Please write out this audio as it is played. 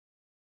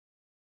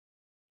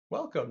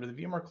Welcome to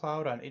the VMware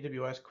Cloud on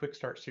AWS Quick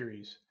Start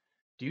series.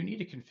 Do you need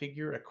to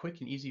configure a quick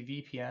and easy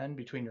VPN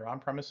between your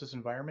on-premises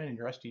environment and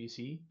your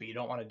SDDC, but you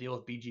don't want to deal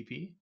with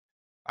BGP?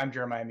 I'm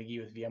Jeremiah McGee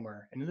with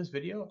VMware, and in this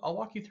video, I'll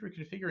walk you through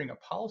configuring a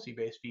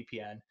policy-based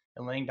VPN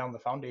and laying down the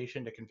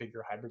foundation to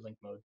configure hybrid link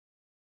mode.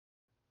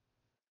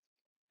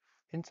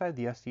 Inside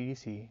the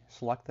SDDC,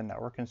 select the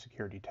Network and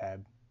Security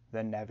tab,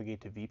 then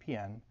navigate to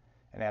VPN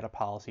and add a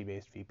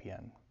policy-based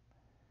VPN.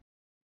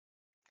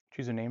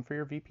 Choose a name for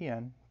your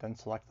VPN, then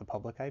select the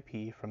public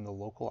IP from the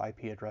Local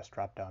IP Address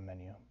drop-down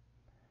menu.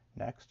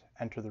 Next,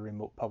 enter the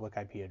remote public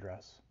IP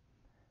address.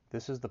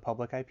 This is the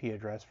public IP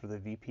address for the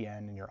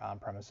VPN in your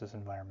on-premises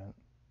environment.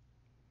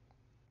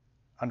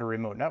 Under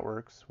Remote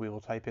Networks, we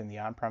will type in the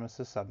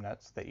on-premises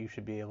subnets that you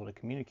should be able to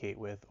communicate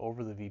with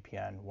over the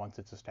VPN once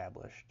it's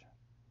established.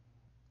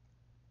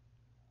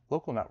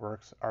 Local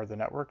networks are the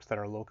networks that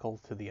are local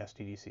to the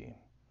SDDC.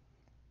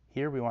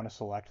 Here we want to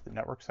select the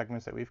network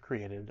segments that we've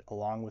created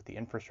along with the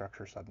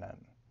infrastructure subnet.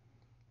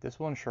 This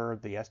will ensure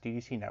the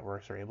SDDC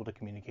networks are able to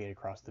communicate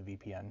across the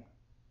VPN.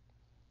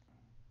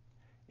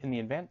 In the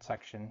Advanced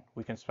section,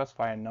 we can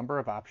specify a number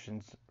of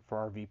options for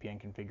our VPN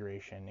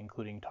configuration,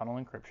 including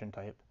tunnel encryption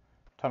type,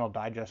 tunnel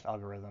digest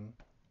algorithm,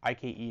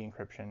 IKE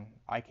encryption,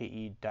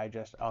 IKE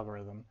digest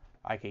algorithm,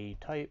 IKE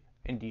type,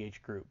 and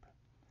DH group.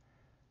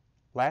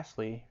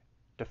 Lastly,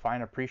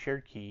 define a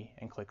pre-shared key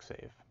and click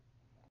Save.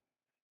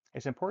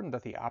 It's important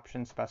that the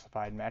options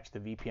specified match the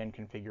VPN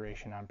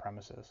configuration on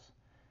premises.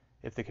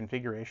 If the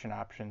configuration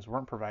options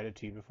weren't provided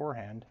to you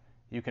beforehand,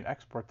 you can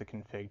export the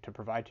config to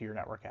provide to your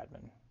network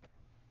admin.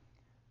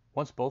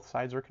 Once both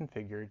sides are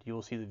configured, you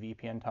will see the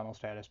VPN tunnel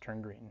status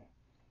turn green.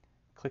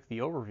 Click the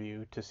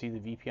overview to see the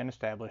VPN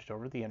established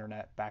over the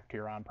internet back to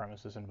your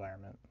on-premises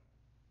environment.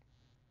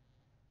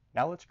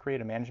 Now let's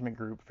create a management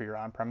group for your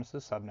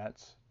on-premises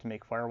subnets to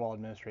make firewall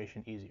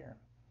administration easier.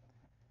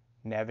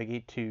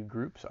 Navigate to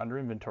Groups under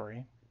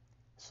Inventory,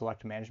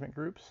 select Management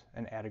Groups,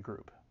 and add a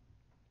group.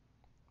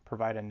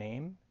 Provide a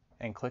name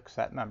and click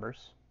Set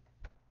Members.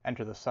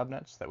 Enter the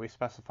subnets that we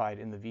specified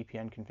in the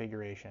VPN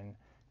configuration,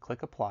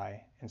 click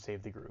Apply, and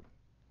save the group.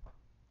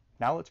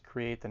 Now let's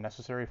create the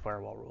necessary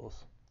firewall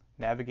rules.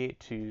 Navigate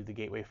to the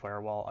Gateway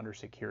Firewall under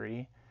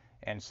Security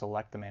and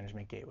select the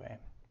Management Gateway.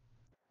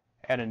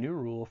 Add a new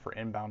rule for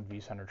inbound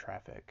vCenter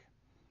traffic.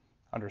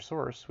 Under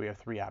Source, we have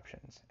three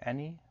options: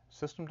 Any,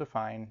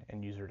 System-Defined,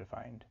 and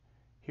User-Defined.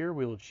 Here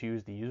we will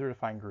choose the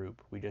user-defined group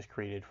we just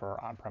created for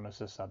our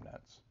on-premises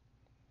subnets.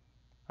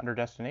 Under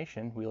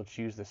Destination, we will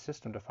choose the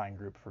system-defined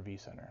group for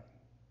vCenter.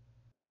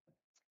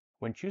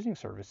 When choosing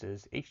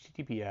services,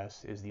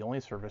 HTTPS is the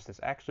only service that's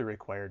actually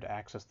required to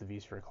access the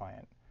vSphere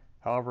client.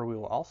 However, we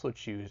will also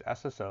choose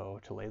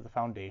SSO to lay the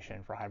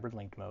foundation for hybrid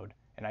linked mode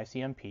and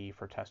ICMP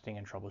for testing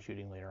and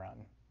troubleshooting later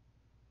on.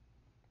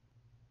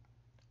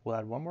 We'll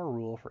add one more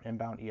rule for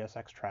inbound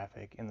ESX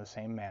traffic in the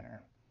same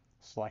manner,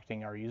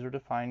 selecting our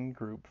user-defined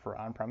group for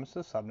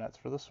on-premises subnets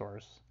for the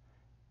source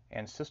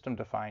and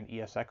system-defined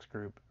ESX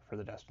group for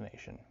the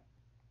destination.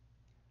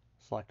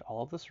 Select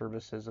all of the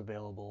services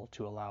available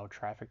to allow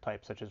traffic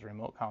types such as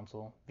remote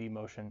console,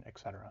 vMotion,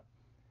 etc.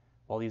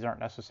 While these aren't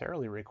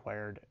necessarily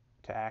required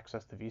to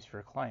access the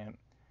vSphere client,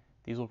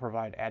 these will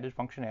provide added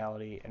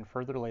functionality and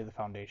further lay the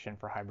foundation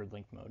for hybrid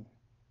linked mode.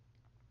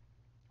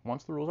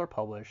 Once the rules are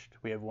published,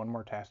 we have one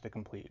more task to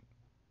complete.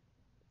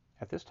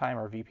 At this time,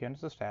 our VPN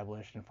is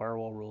established and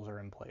firewall rules are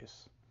in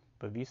place,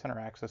 but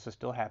vCenter access is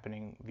still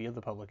happening via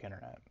the public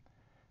internet.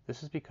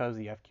 This is because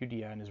the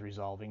FQDN is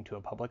resolving to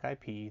a public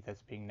IP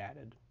that's being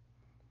NATed.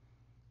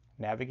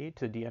 Navigate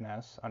to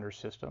DNS under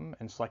System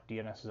and select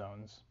DNS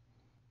zones.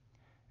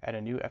 Add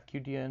a new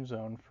FQDN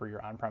zone for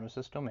your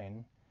on-premises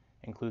domain.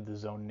 Include the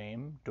zone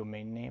name,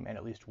 domain name, and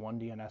at least one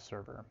DNS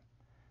server.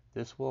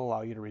 This will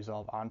allow you to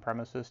resolve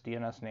on-premises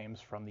DNS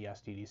names from the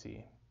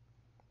SDDC.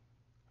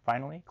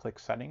 Finally, click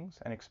Settings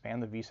and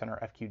expand the vCenter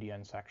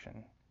FQDN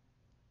section.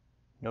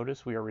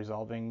 Notice we are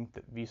resolving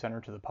the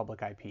vCenter to the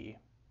public IP.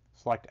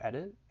 Select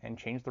Edit and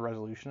change the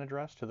resolution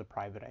address to the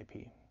private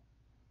IP.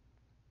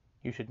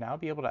 You should now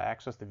be able to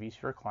access the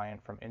vSphere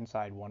client from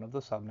inside one of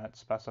the subnets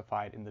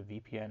specified in the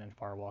VPN and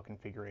firewall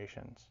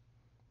configurations.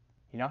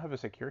 You now have a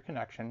secure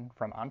connection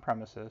from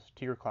on-premises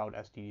to your cloud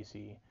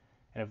SDDC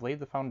and have laid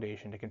the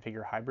foundation to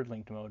configure hybrid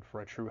linked mode for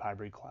a true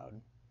hybrid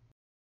cloud.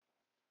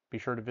 Be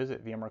sure to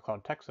visit VMware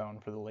Cloud Tech Zone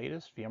for the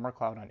latest VMware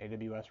Cloud on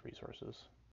AWS resources.